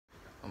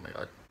my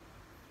god.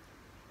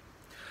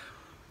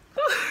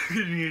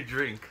 You need a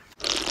drink.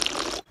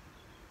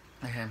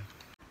 Okay.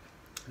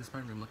 Does my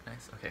room look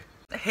nice? Okay.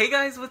 Hey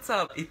guys, what's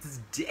up? It's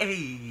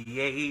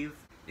Dave.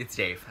 It's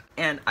Dave.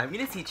 And I'm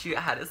gonna teach you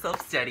how to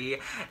self-study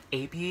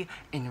AP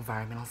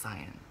Environmental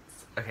Science.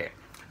 Okay.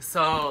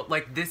 So,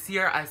 like, this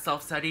year I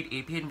self-studied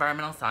AP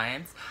Environmental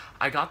Science.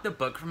 I got the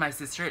book from my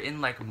sister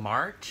in, like,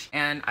 March,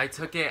 and I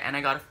took it and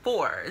I got a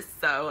 4.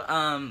 So,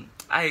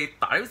 I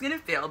thought I was gonna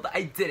fail, but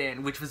I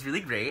didn't, which was really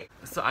great.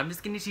 So I'm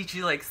just gonna teach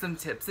you, like, some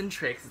tips and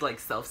tricks to,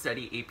 like,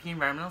 self-study AP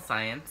Environmental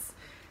Science.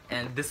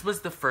 And this was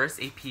the first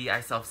AP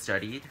I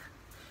self-studied.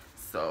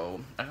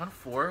 So, I got a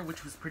 4,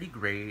 which was pretty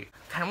great.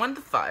 Kinda wanted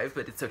the 5,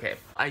 but it's okay.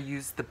 I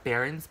used the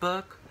Barron's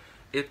book.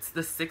 It's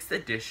the 6th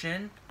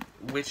edition,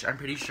 which I'm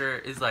pretty sure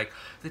is like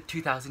the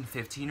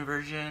 2015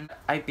 version.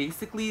 I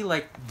basically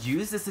like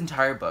used this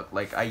entire book.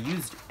 Like I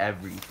used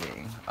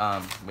everything.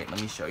 Wait,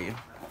 let me show you.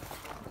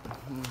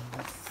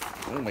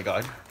 Oh my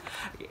god.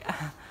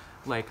 Yeah.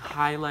 Like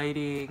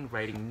highlighting,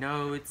 writing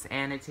notes,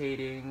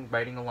 annotating,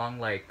 writing along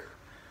like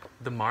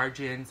the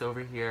margins over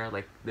here,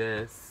 like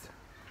this.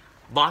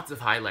 Lots of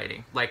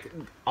highlighting. Like,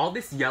 all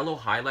this yellow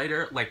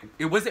highlighter, like,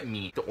 it wasn't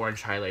me. The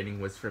orange highlighting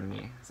was from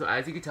me. So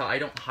as you can tell, I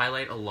don't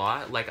highlight a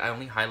lot. Like, I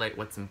only highlight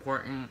what's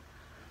important.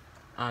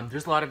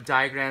 There's a lot of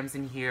diagrams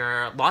in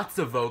here. Lots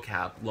of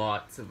vocab.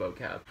 Lots of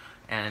vocab.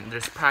 And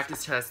there's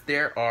practice tests.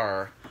 There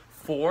are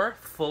 4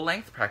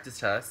 full-length practice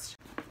tests.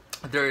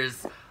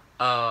 There's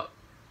a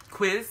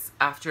quiz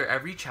after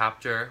every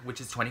chapter, which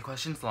is 20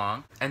 questions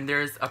long. And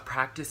there's a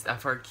practice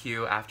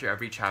FRQ after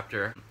every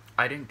chapter.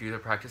 I didn't do the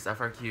practice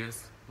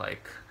FRQs.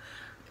 Like,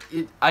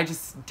 I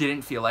just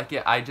didn't feel like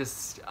it. I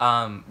just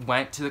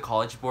went to the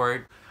College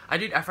Board. I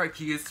did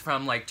FRQs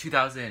from like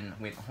 2000,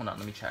 wait, hold on,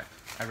 let me check.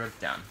 I wrote it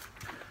down.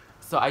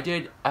 So I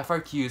did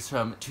FRQs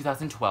from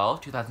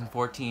 2012,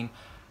 2014,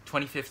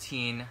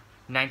 2015,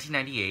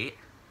 1998,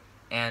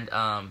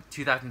 and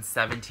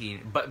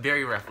 2017, but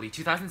very roughly.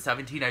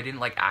 2017 I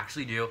didn't like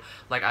actually do.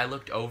 Like I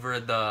looked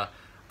over the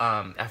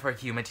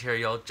FRQ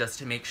material just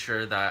to make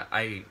sure that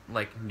I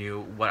like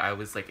knew what I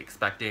was like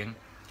expecting.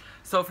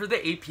 So for the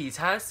AP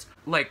test,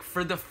 like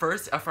for the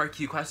first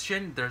FRQ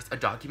question, there's a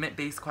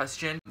document-based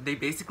question. They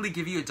basically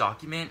give you a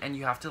document and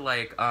you have to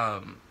like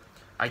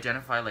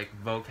identify like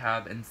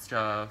vocab and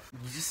stuff.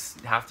 You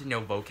just have to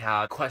know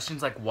vocab.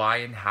 Questions like why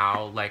and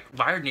how, like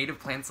why are native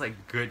plants like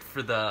good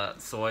for the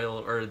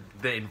soil or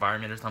the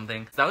environment or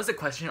something. So that was a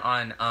question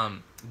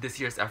on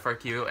this year's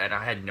FRQ and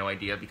I had no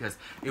idea because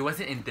it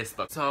wasn't in this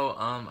book. So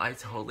I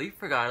totally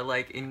forgot to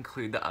like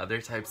include the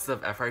other types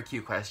of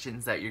FRQ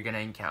questions that you're gonna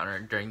encounter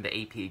during the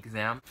AP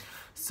exam.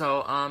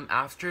 So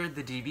after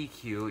the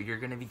DBQ, you're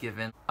gonna be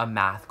given a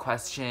math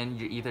question.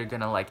 You're either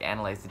gonna like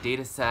analyze the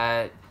data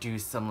set, do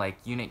some like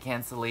unit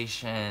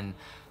cancellation,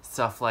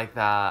 stuff like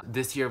that.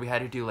 This year we had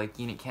to do like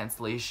unit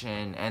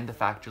cancellation and the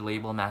factor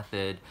label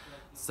method.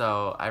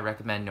 So I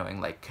recommend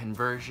knowing like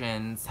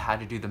conversions, how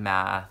to do the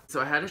math.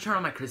 So I had to turn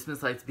on my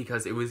Christmas lights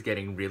because it was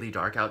getting really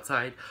dark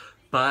outside,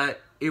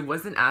 but it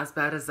wasn't as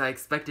bad as I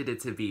expected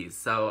it to be.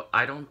 So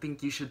I don't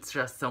think you should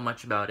stress so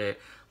much about it.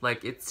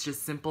 Like it's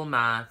just simple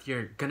math,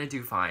 you're gonna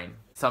do fine.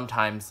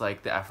 Sometimes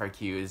like the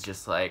FRQ is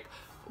just like,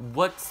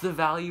 what's the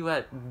value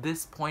at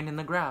this point in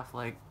the graph?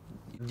 Like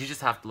you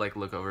just have to like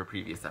look over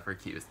previous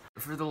FRQs.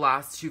 For the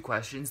last 2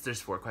 questions,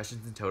 there's 4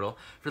 questions in total.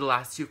 For the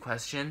last 2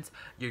 questions,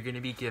 you're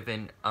gonna be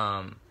given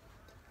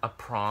a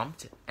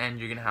prompt and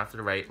you're gonna have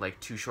to write like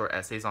 2 short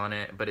essays on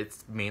it, but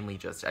it's mainly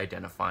just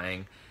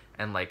identifying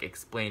and like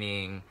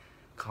explaining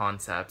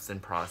concepts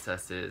and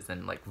processes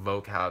and like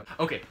vocab.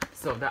 Okay,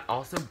 so that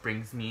also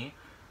brings me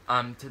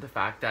to the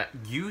fact that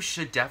you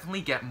should definitely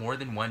get more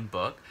than 1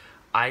 book.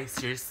 I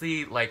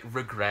seriously like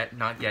regret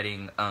not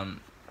getting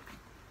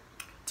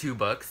 2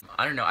 books.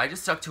 I don't know, I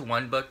just stuck to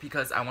 1 book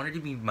because I wanted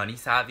to be money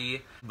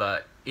savvy,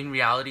 but in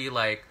reality,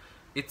 like,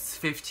 it's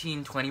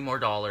 $15–20 more.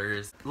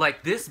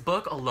 Like, this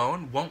book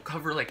alone won't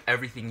cover, like,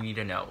 everything you need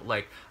to know.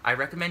 Like, I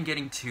recommend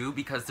getting 2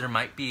 because there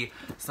might be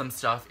some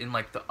stuff in,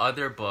 like, the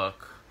other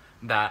book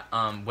that,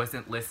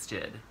 wasn't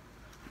listed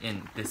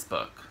in this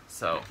book.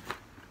 So,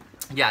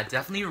 yeah,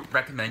 definitely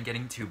recommend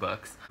getting 2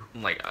 books.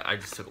 Like, I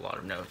just took a lot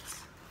of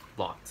notes.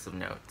 Lots of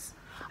notes.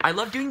 I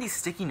love doing these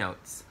sticky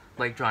notes.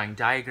 Like, drawing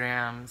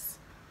diagrams,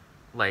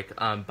 like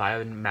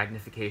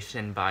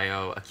biomagnification,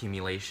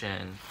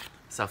 bioaccumulation,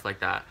 stuff like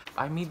that.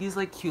 I made these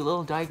like cute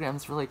little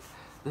diagrams for like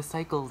the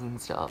cycles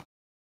and stuff.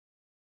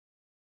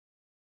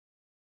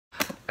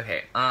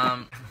 Okay,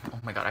 oh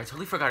my god, I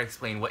totally forgot to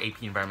explain what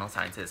AP Environmental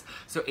Science is.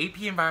 So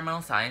AP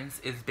Environmental Science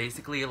is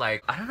basically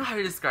like, I don't know how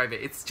to describe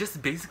it. It's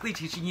just basically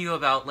teaching you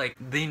about like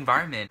the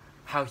environment,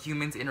 how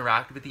humans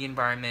interact with the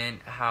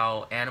environment,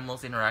 how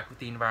animals interact with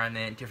the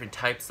environment, different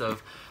types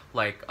of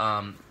like,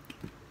 what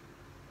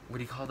do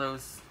you call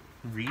those?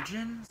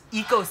 Regions?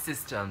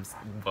 Ecosystems.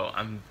 Whoa,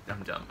 I'm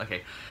dumb.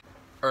 Okay.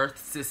 Earth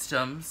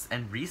systems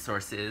and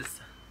resources.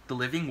 The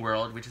living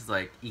world, which is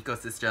like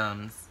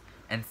ecosystems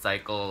and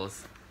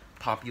cycles.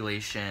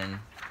 Population.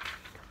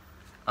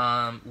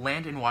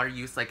 Land and water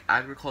use, like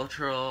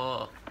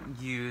agricultural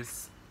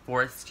use,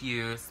 forest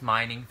use,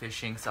 mining,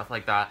 fishing, stuff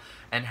like that,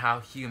 and how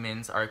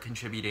humans are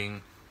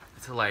contributing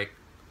to like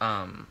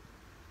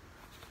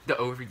the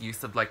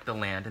overuse of like the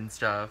land and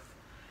stuff.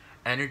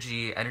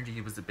 Energy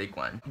was a big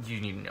one. You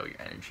need to know your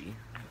energy.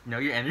 Know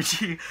your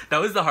energy. That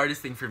was the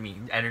hardest thing for me,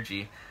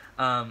 energy.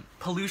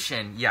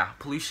 Pollution, yeah,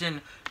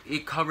 pollution,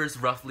 it covers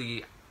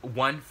roughly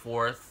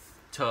 1/4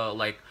 to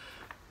like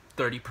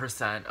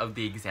 30% of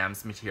the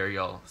exam's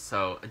material,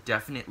 so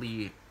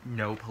definitely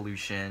no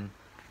pollution.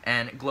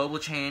 And global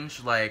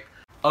change, like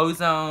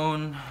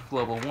ozone,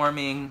 global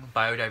warming,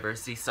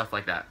 biodiversity, stuff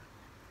like that.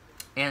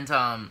 And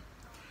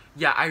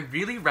yeah, I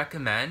really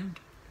recommend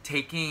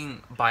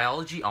taking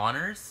biology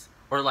honors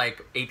or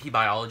like AP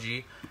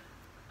biology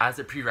as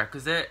a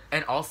prerequisite,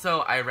 and also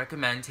I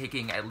recommend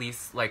taking at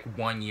least like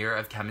 1 year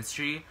of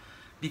chemistry,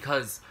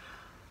 because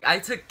I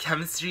took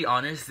chemistry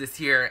honors this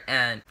year,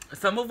 and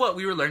some of what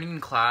we were learning in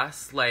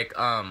class, like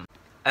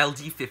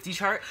LD50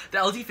 chart, the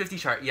LD50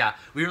 chart, yeah,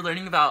 we were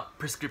learning about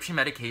prescription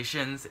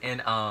medications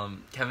in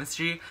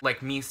chemistry.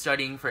 Like me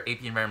studying for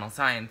AP Environmental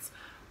Science,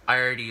 I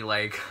already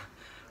like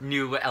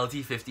knew what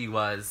LD50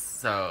 was,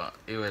 so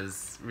it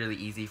was really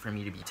easy for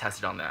me to be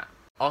tested on that.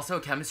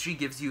 Also, chemistry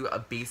gives you a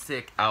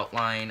basic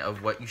outline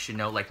of what you should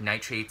know, like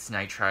nitrates,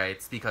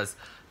 nitrites, because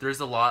there's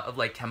a lot of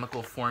like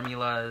chemical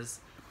formulas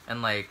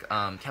and like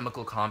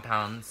chemical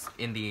compounds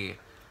in the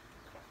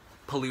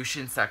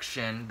pollution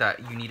section that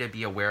you need to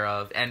be aware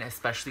of, and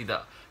especially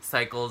the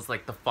cycles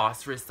like the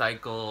phosphorus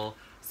cycle,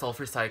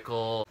 sulfur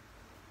cycle.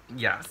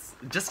 Yes,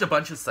 just a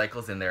bunch of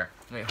cycles in there.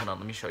 Wait, hold on,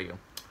 let me show you.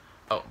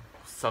 Oh,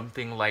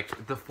 something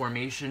like the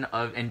formation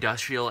of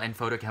industrial and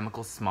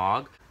photochemical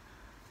smog.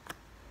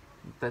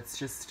 That's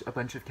just a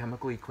bunch of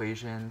chemical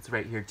equations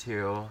right here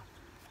too.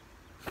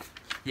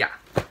 Yeah.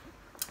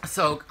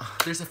 So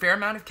there's a fair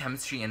amount of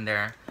chemistry in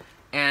there.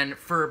 And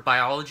for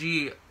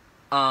biology,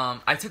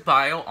 I took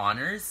bio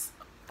honors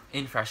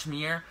in freshman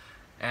year,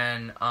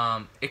 and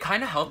it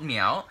kind of helped me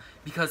out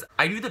because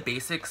I knew the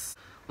basics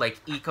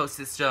like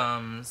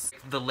ecosystems,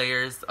 the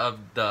layers of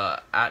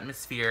the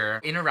atmosphere,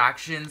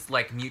 interactions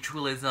like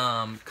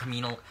mutualism,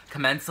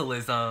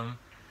 commensalism,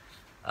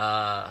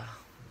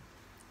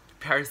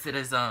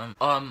 parasitism,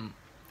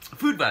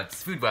 food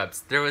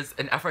webs. There was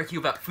an FRQ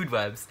about food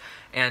webs,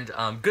 and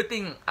good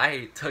thing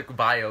I took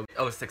bio.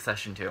 Oh,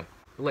 succession too.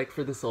 Like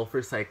for the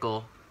sulfur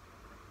cycle,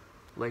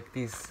 like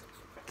these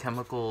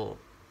chemical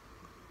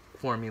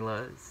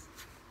formulas.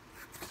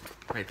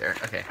 Right there,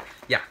 okay.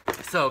 Yeah,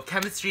 so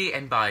chemistry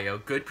and bio,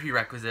 good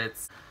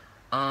prerequisites.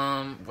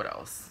 What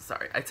else?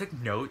 Sorry, I took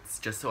notes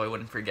just so I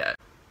wouldn't forget.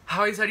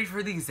 How I studied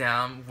for the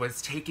exam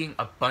was taking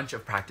a bunch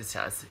of practice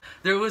tests.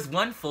 There was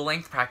one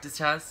full-length practice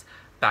test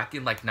back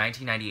in like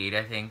 1998,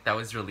 I think, that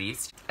was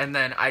released. And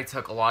then I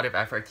took a lot of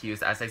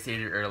FRQs, as I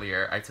stated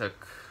earlier. I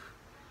took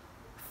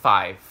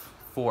 4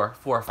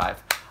 or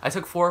 5. I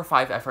took 4 or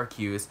 5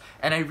 FRQs,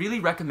 and I really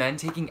recommend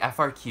taking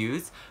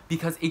FRQs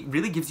because it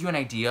really gives you an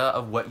idea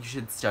of what you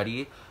should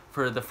study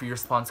for the free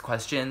response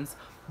questions,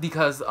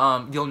 because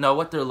you'll know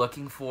what they're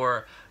looking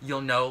for,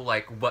 you'll know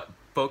like what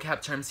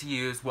vocab terms to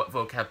use, what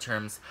vocab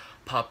terms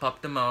pop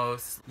up the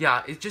most.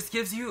 Yeah, it just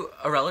gives you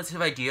a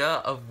relative idea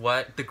of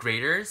what the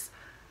graders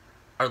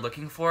are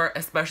looking for,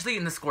 especially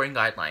in the scoring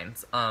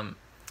guidelines.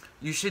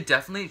 You should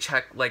definitely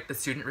check like the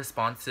student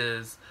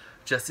responses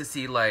just to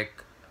see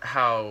like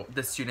how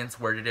the students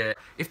worded it.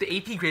 If the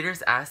AP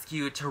graders ask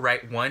you to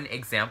write one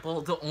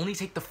example, they'll only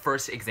take the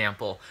first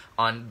example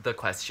on the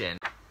question.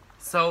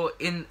 So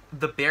in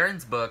the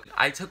Barron's book,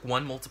 I took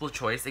one multiple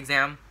choice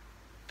exam,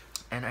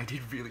 and I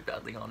did really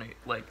badly on it.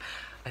 Like,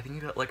 I think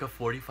I got like a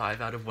 45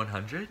 out of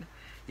 100.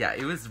 Yeah,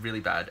 it was really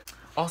bad.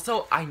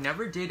 Also, I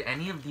never did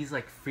any of these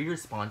like free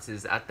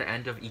responses at the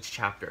end of each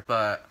chapter,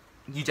 but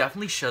you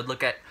definitely should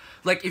look at,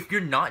 like, if you're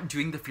not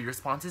doing the free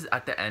responses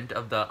at the end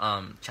of the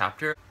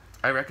chapter,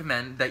 I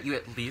recommend that you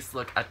at least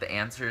look at the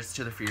answers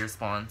to the free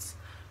response,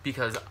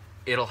 because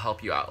it'll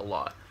help you out a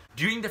lot.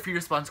 Doing the free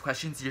response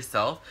questions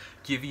yourself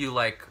give you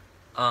like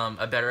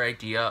a better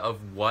idea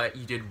of what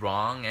you did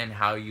wrong and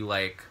how you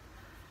like,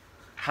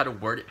 how to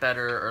word it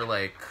better, or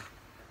like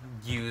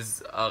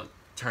use a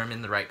term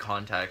in the right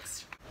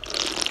context.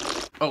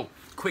 Oh,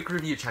 quick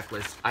review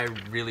checklist. I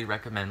really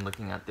recommend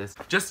looking at this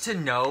just to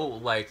know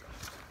like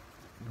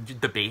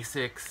the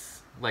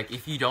basics. Like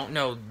if you don't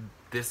know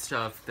this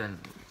stuff, then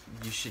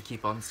you should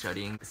keep on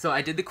studying. So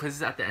I did the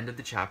quizzes at the end of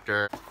the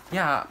chapter.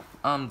 Yeah,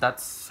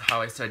 that's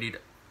how I studied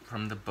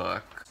from the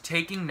book.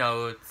 Taking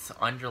notes,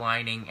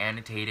 underlining,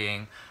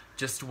 annotating,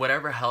 just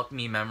whatever helped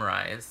me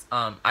memorize.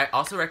 I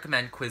also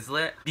recommend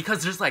Quizlet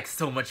because there's like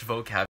so much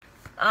vocab.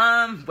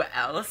 What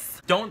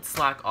else? Don't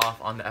slack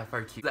off on the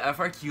FRQ. The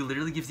FRQ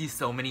literally gives you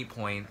so many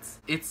points.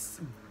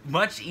 It's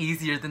much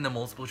easier than the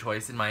multiple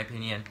choice in my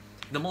opinion.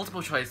 The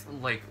multiple choice,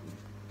 like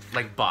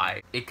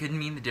bye. It could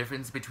mean the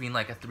difference between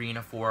like a 3 and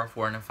a 4, a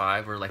 4 and a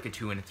 5, or like a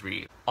 2 and a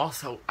 3.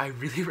 Also, I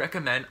really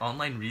recommend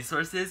online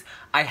resources.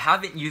 I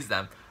haven't used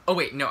them. Oh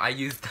wait, no, I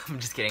used them, I'm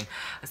just kidding.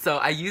 So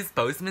I used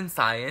Bozeman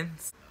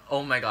Science.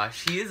 Oh my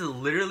gosh, he is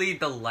literally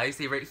the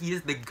lifesaver. He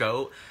is the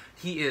GOAT.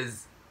 He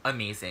is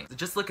amazing.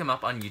 Just look him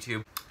up on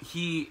YouTube.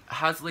 He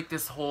has like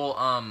this whole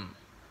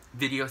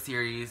video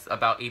series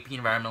about AP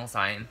Environmental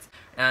Science,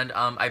 and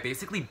I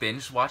basically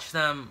binge watched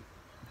them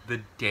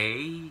the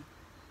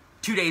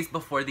 2 days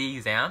before the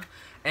exam,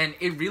 and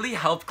it really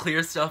helped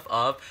clear stuff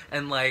up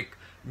and like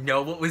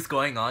know what was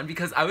going on,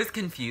 because I was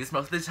confused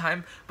most of the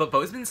time, but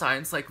Bozeman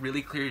Science like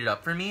really cleared it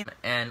up for me.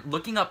 And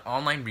looking up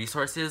online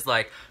resources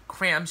like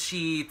cram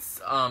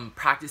sheets,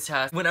 practice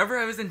tests. Whenever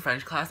I was in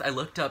French class, I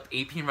looked up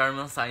AP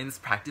Environmental Science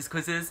practice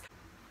quizzes.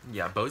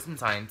 Yeah, Bozeman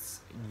Science,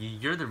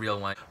 you're the real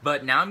one.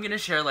 But now I'm gonna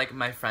share like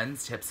my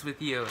friends' tips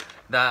with you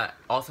that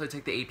also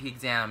took the AP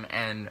exam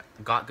and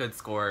got good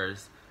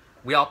scores.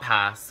 We all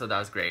passed, so that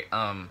was great.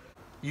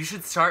 You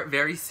should start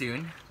very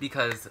soon,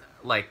 because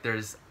like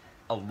there's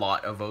a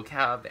lot of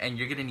vocab and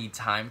you're gonna need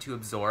time to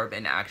absorb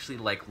and actually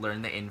like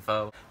learn the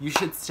info. You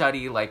should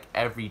study like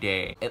every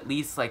day, at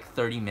least like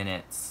 30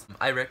 minutes.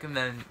 I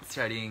recommend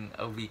studying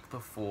a week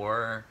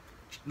before,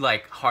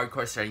 like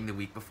hardcore studying the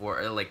week before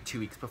or like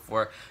 2 weeks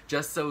before,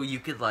 just so you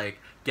could like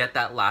get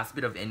that last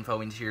bit of info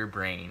into your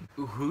brain.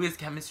 Who is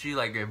chemistry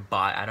like your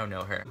bot? I don't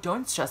know her.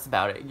 Don't stress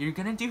about it. You're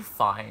gonna do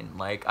fine.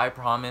 Like I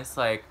promise,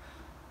 like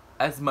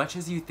as much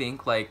as you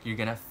think like you're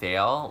gonna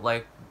fail,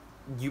 like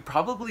you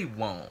probably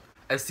won't.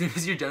 As soon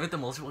as you're done with the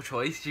multiple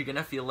choice, you're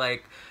gonna feel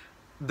like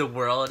the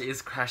world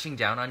is crashing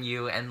down on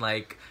you, and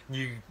like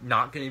you're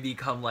not gonna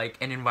become like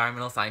an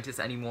environmental scientist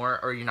anymore,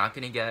 or you're not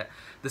gonna get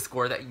the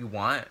score that you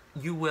want.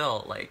 You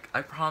will, like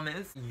I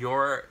promise,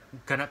 you're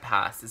gonna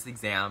pass this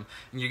exam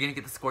and you're gonna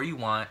get the score you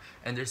want,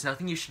 and there's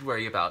nothing you should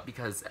worry about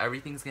because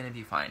everything's gonna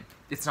be fine.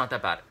 It's not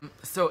that bad.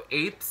 So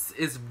APES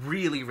is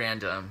really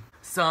random.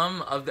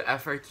 Some of the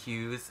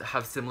FRQs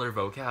have similar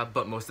vocab,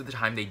 but most of the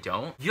time they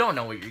don't. You don't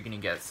know what you're gonna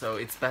get, so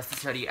it's best to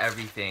study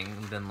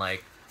everything than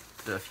like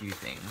the few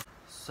things.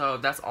 So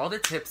that's all the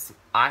tips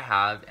I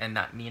have and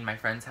that me and my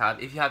friends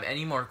have. If you have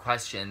any more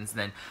questions,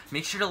 then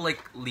make sure to like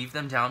leave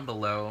them down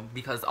below,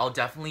 because I'll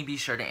definitely be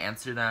sure to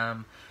answer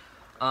them.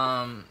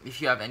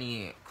 If you have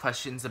any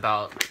questions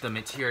about the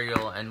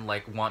material and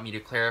like want me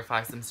to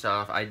clarify some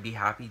stuff, I'd be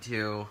happy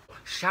to.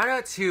 Shout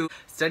out to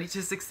Study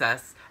to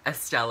Success,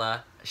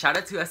 Estella. Shout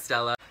out to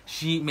Estella.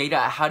 She made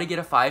a how to get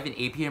a 5 in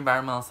AP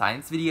Environmental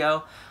Science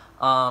video,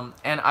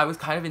 and I was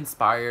kind of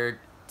inspired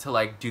to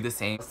like do the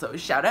same. So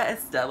shout out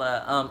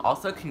Estella.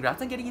 Also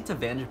congrats on getting into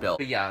Vanderbilt.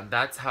 But yeah,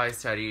 that's how I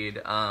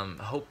studied.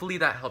 Hopefully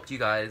that helped you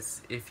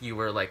guys if you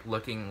were like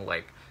looking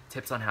like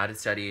tips on how to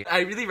study. I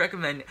really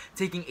recommend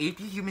taking AP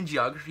Human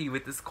Geography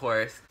with this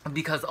course,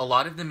 because a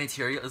lot of the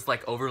material is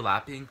like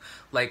overlapping.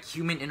 Like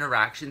human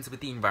interactions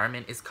with the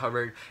environment is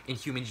covered in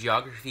Human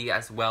Geography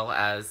as well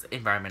as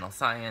Environmental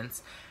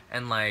Science,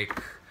 and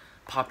like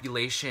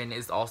population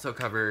is also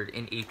covered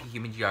in AP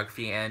Human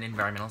Geography and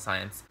Environmental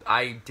Science.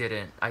 I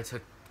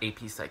took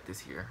AP Psych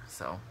this year,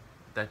 so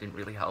that didn't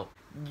really help.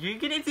 You're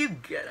gonna do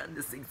good on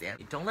this exam.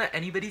 Don't let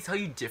anybody tell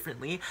you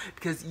differently,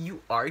 because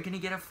you are gonna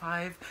get a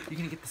 5. You're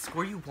gonna get the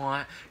score you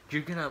want.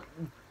 You're gonna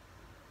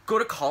go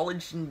to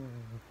college and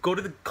go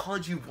to the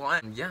college you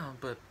want. Yeah,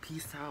 but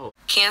peace out.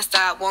 Can't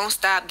stop, won't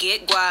stop,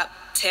 get guap.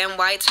 10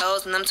 white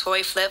toes and them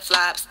Tory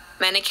flip-flops.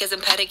 Manicures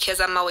and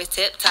pedicures, I'm always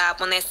tip-top.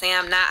 When they say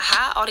I'm not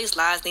hot, all these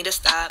lies need to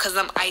stop. Cause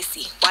I'm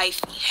icy,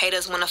 wifey,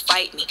 haters wanna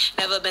fight me.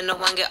 Never been the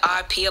one get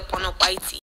RP up on a whitey.